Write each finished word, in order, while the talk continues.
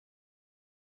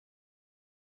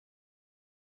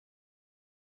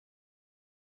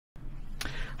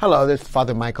Hello, this is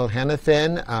Father Michael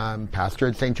Hannathan, pastor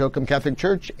at St. Joachim Catholic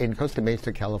Church in Costa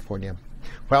Mesa, California.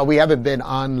 Well, we haven't been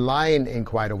online in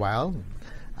quite a while.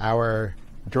 Our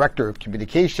director of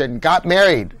communication got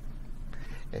married.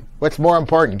 What's more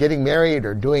important, getting married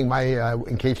or doing my,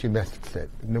 in case you missed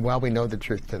it? Well, we know the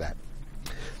truth to that.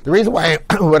 The reason why,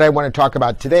 what I want to talk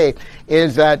about today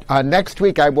is that next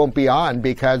week I won't be on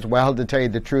because, well, to tell you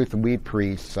the truth, we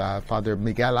priests, Father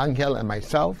Miguel Angel and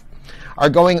myself, are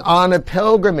going on a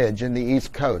pilgrimage in the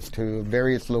East Coast to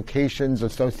various locations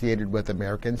associated with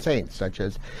American saints, such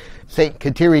as Saint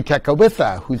Kateri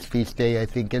Tekakwitha, whose feast day I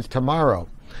think is tomorrow.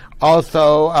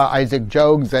 Also, Isaac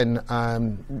Jogues and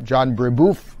John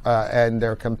Brebeuf and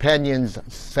their companions,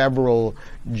 several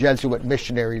Jesuit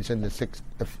missionaries in the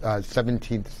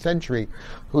 17th century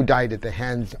who died at the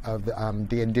hands of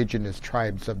the indigenous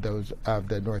tribes of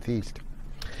the Northeast.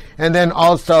 And then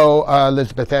also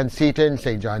Elizabeth Ann Seton,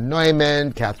 St. John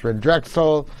Neumann, Catherine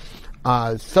Drexel,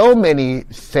 so many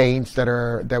saints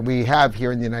that we have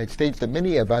here in the United States that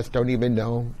many of us don't even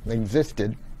know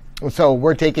existed. So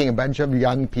we're taking a bunch of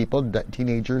young people,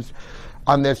 teenagers,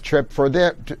 on this trip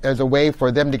as a way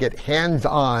for them to get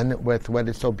hands-on with what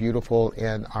is so beautiful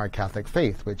in our Catholic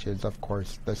faith, which is, of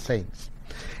course, the saints,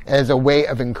 as a way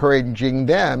of encouraging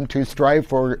them to strive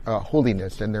for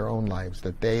holiness in their own lives,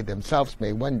 that they themselves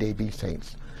may one day be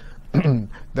saints,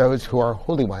 those who are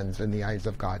holy ones in the eyes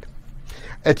of God.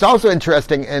 It's also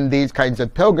interesting in these kinds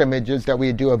of pilgrimages that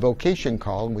we do a vocation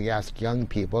call, and we ask young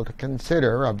people to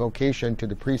consider a vocation to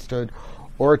the priesthood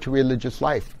or to religious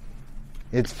life.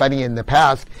 It's funny in the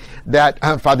past that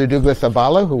Father Douglas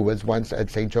Zavala, who was once at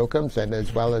St. Joachim's, and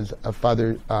as well as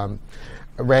Father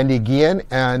Randy Guillen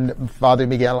and Father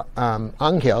Miguel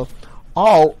Angel,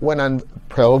 all went on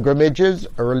pilgrimages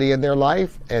early in their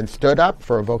life and stood up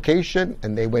for a vocation,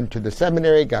 and they went to the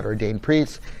seminary, got ordained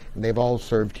priests, and they've all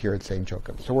served here at St.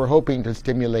 Joachim. So we're hoping to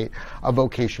stimulate a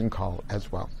vocation call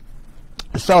as well.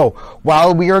 So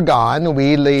while we are gone,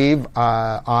 we leave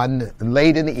on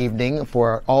late in the evening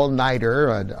for an all-nighter,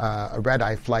 a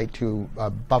red-eye flight to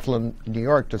Buffalo, New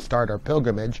York to start our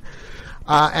pilgrimage.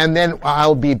 And then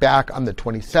I'll be back on the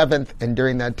 27th, and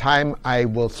during that time I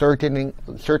will certainly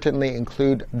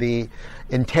include the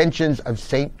intentions of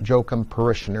St. Joachim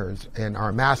parishioners in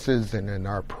our masses and in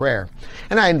our prayer.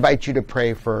 And I invite you to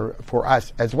pray for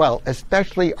us as well,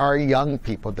 especially our young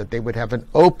people, that they would have an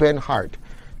open heart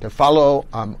to follow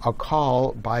a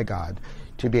call by God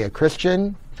to be a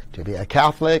Christian, to be a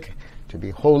Catholic, to be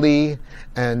holy,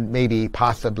 and maybe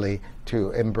possibly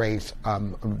to embrace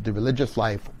the religious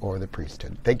life or the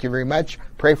priesthood. Thank you very much.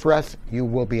 Pray for us. You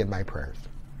will be in my prayers.